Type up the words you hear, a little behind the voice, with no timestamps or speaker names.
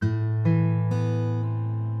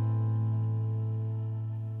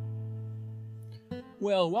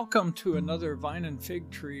Well, welcome to another Vine and Fig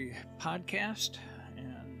Tree podcast.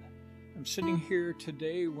 And I'm sitting here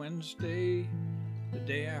today, Wednesday, the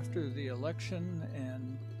day after the election,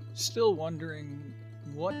 and still wondering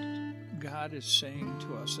what God is saying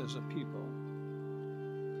to us as a people.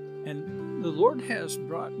 And the Lord has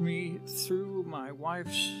brought me through my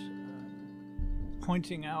wife's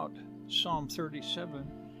pointing out Psalm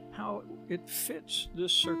 37, how it fits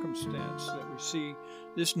this circumstance that we see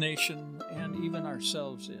this nation and even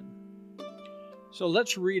ourselves in. So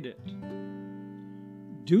let's read it.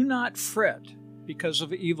 Do not fret because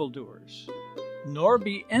of evildoers, nor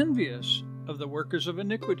be envious of the workers of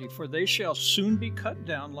iniquity, for they shall soon be cut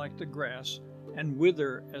down like the grass and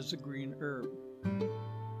wither as the green herb.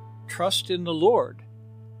 Trust in the Lord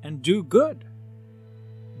and do good.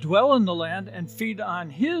 Dwell in the land and feed on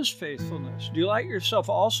his faithfulness. Delight yourself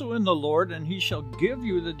also in the Lord, and he shall give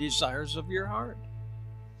you the desires of your heart.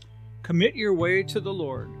 Commit your way to the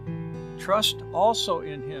Lord. Trust also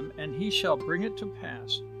in him, and he shall bring it to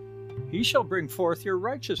pass. He shall bring forth your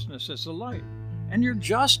righteousness as the light, and your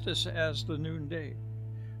justice as the noonday.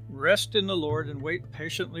 Rest in the Lord and wait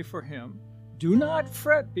patiently for him. Do not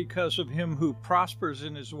fret because of him who prospers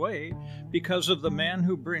in his way, because of the man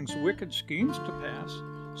who brings wicked schemes to pass.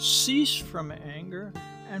 Cease from anger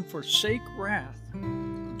and forsake wrath.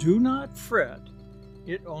 Do not fret,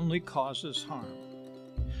 it only causes harm.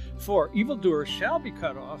 For evildoers shall be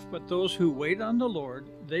cut off, but those who wait on the Lord,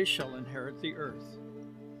 they shall inherit the earth.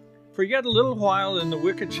 For yet a little while, and the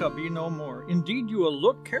wicked shall be no more. Indeed, you will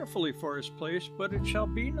look carefully for his place, but it shall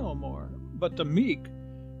be no more. But the meek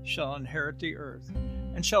shall inherit the earth,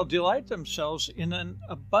 and shall delight themselves in an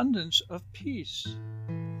abundance of peace.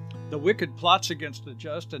 The wicked plots against the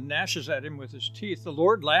just and gnashes at him with his teeth. The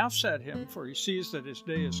Lord laughs at him, for he sees that his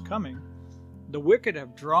day is coming. The wicked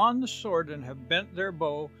have drawn the sword and have bent their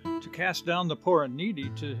bow to cast down the poor and needy,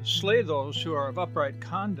 to slay those who are of upright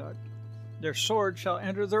conduct. Their sword shall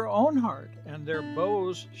enter their own heart, and their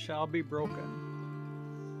bows shall be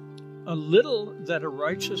broken. A little that a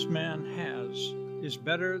righteous man has is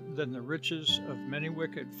better than the riches of many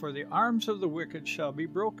wicked, for the arms of the wicked shall be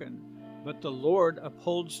broken, but the Lord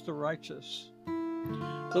upholds the righteous.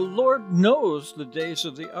 The Lord knows the days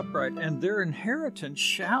of the upright, and their inheritance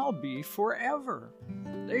shall be forever.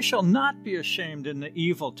 They shall not be ashamed in the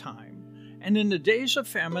evil time, and in the days of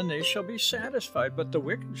famine they shall be satisfied, but the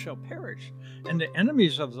wicked shall perish, and the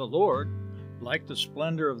enemies of the Lord, like the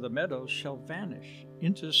splendor of the meadows, shall vanish.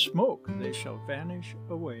 Into smoke they shall vanish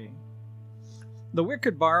away. The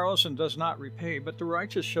wicked borrows and does not repay, but the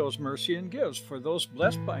righteous shows mercy and gives. For those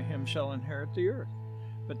blessed by him shall inherit the earth,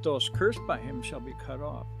 but those cursed by him shall be cut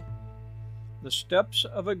off. The steps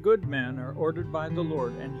of a good man are ordered by the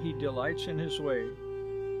Lord, and he delights in his way.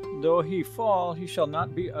 Though he fall, he shall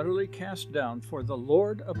not be utterly cast down, for the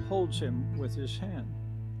Lord upholds him with his hand.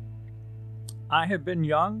 I have been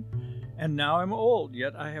young, and now am old,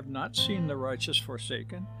 yet I have not seen the righteous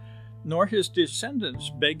forsaken, nor his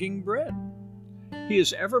descendants begging bread. He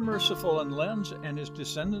is ever merciful and lends, and his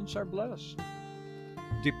descendants are blessed.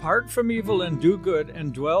 Depart from evil and do good,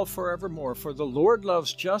 and dwell forevermore, for the Lord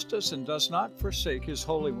loves justice and does not forsake his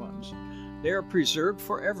holy ones. They are preserved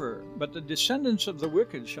forever, but the descendants of the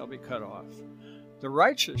wicked shall be cut off. The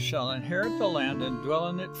righteous shall inherit the land and dwell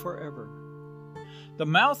in it forever. The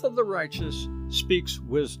mouth of the righteous speaks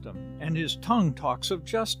wisdom, and his tongue talks of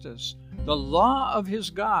justice. The law of his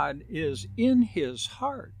God is in his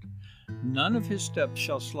heart. None of his steps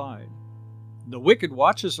shall slide. The wicked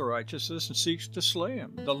watches the righteous and seeks to slay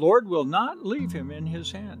him. The Lord will not leave him in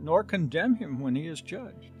his hand, nor condemn him when he is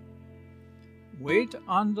judged. Wait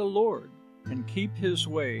on the Lord and keep his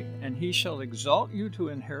way, and he shall exalt you to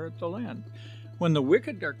inherit the land. When the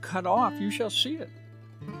wicked are cut off, you shall see it.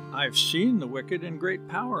 I've seen the wicked in great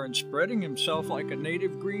power, and spreading himself like a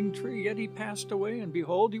native green tree, yet he passed away, and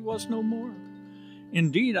behold, he was no more.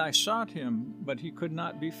 Indeed, I sought him, but he could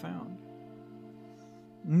not be found.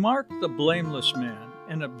 Mark the blameless man,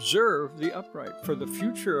 and observe the upright, for the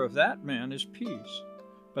future of that man is peace,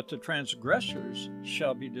 but the transgressors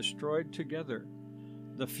shall be destroyed together.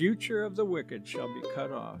 The future of the wicked shall be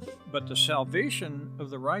cut off, but the salvation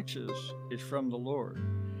of the righteous is from the Lord.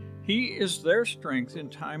 He is their strength in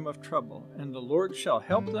time of trouble, and the Lord shall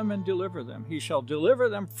help them and deliver them. He shall deliver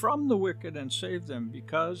them from the wicked and save them,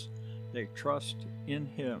 because they trust in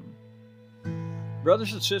him.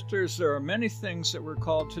 Brothers and sisters, there are many things that we're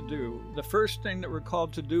called to do. The first thing that we're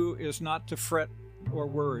called to do is not to fret or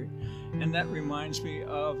worry. And that reminds me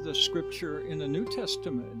of the scripture in the New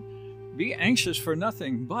Testament. Be anxious for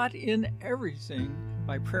nothing, but in everything,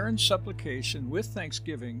 by prayer and supplication, with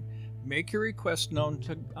thanksgiving, Make your request known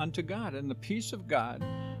unto God, and the peace of God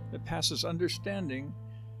that passes understanding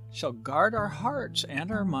shall guard our hearts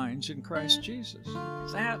and our minds in Christ Jesus.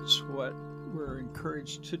 That's what we're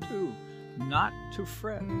encouraged to do, not to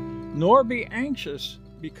fret, nor be anxious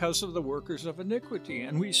because of the workers of iniquity.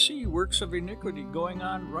 And we see works of iniquity going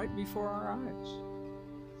on right before our eyes.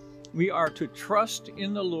 We are to trust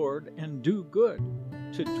in the Lord and do good,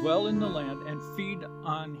 to dwell in the land and feed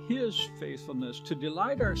on His faithfulness, to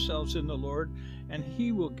delight ourselves in the Lord, and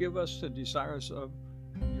He will give us the desires of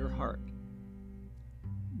your heart.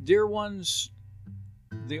 Dear ones,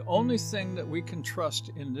 the only thing that we can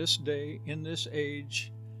trust in this day, in this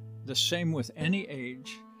age, the same with any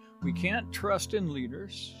age, we can't trust in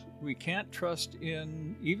leaders, we can't trust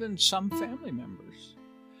in even some family members,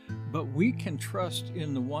 but we can trust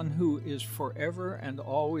in the one who is forever and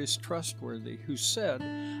always trustworthy, who said,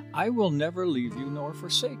 I will never leave you nor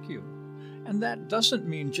forsake you. And that doesn't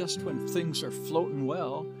mean just when things are floating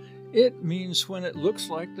well. It means when it looks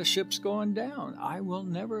like the ship's going down. I will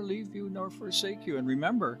never leave you nor forsake you. And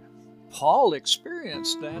remember, Paul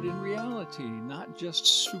experienced that in reality, not just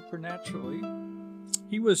supernaturally.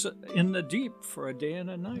 He was in the deep for a day and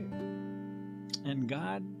a night, and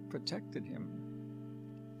God protected him.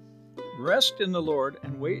 Rest in the Lord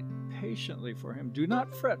and wait patiently for Him. Do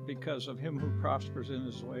not fret because of him who prospers in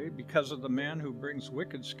his way, because of the man who brings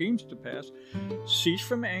wicked schemes to pass. Cease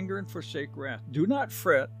from anger and forsake wrath. Do not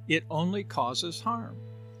fret, it only causes harm.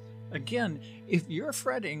 Again, if you're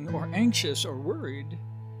fretting or anxious or worried,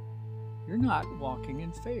 you're not walking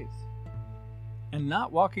in faith. And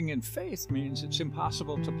not walking in faith means it's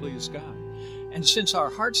impossible to please God. And since our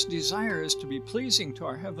heart's desire is to be pleasing to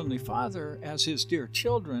our Heavenly Father as His dear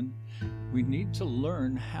children, we need to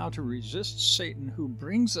learn how to resist Satan, who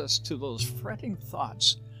brings us to those fretting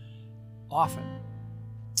thoughts often.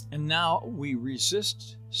 And now we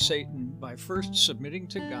resist Satan by first submitting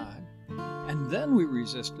to God, and then we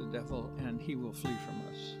resist the devil, and he will flee from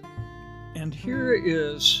us. And here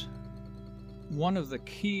is one of the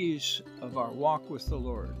keys of our walk with the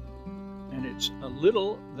Lord. And it's a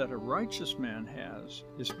little that a righteous man has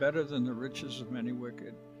is better than the riches of many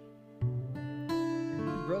wicked.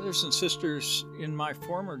 Brothers and sisters, in my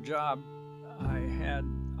former job, I had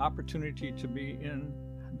opportunity to be in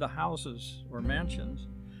the houses or mansions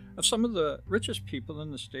of some of the richest people in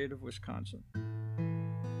the state of Wisconsin.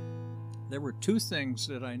 There were two things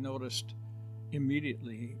that I noticed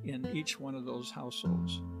immediately in each one of those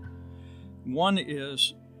households. One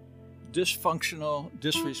is dysfunctional,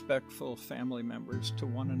 disrespectful family members to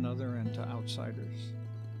one another and to outsiders.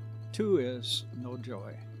 Two is no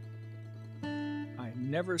joy. I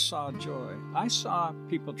never saw joy. I saw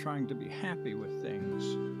people trying to be happy with things,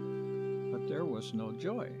 but there was no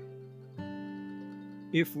joy.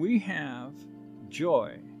 If we have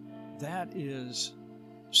joy, that is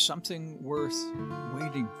something worth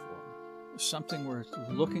waiting for, something worth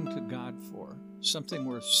looking to God for, something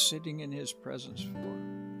worth sitting in His presence for.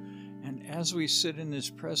 And as we sit in His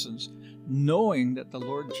presence, knowing that the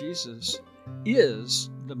Lord Jesus is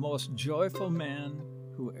the most joyful man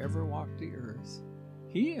who ever walked the earth,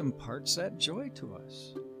 He imparts that joy to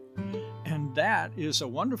us. And that is a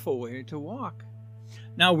wonderful way to walk.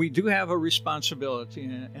 Now, we do have a responsibility,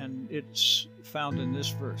 and it's found in this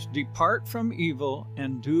verse. Depart from evil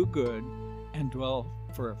and do good and dwell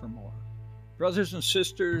forevermore. Brothers and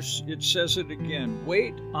sisters, it says it again.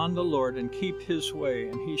 Wait on the Lord and keep His way,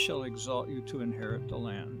 and He shall exalt you to inherit the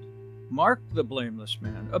land. Mark the blameless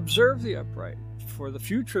man. Observe the upright, for the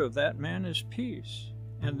future of that man is peace.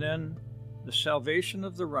 And then the salvation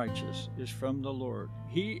of the righteous is from the Lord.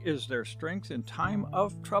 He is their strength in time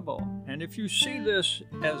of trouble. And if you see this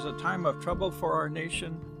as a time of trouble for our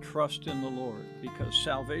nation, trust in the Lord, because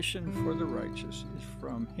salvation for the righteous is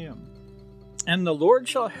from Him. And the Lord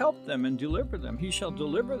shall help them and deliver them. He shall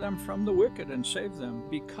deliver them from the wicked and save them,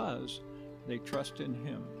 because they trust in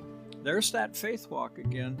Him. There's that faith walk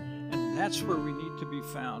again, and that's where we need to be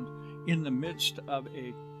found in the midst of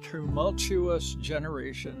a tumultuous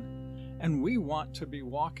generation. And we want to be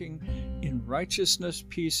walking in righteousness,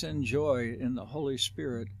 peace, and joy in the Holy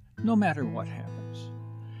Spirit, no matter what happens.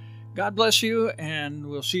 God bless you, and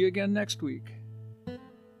we'll see you again next week.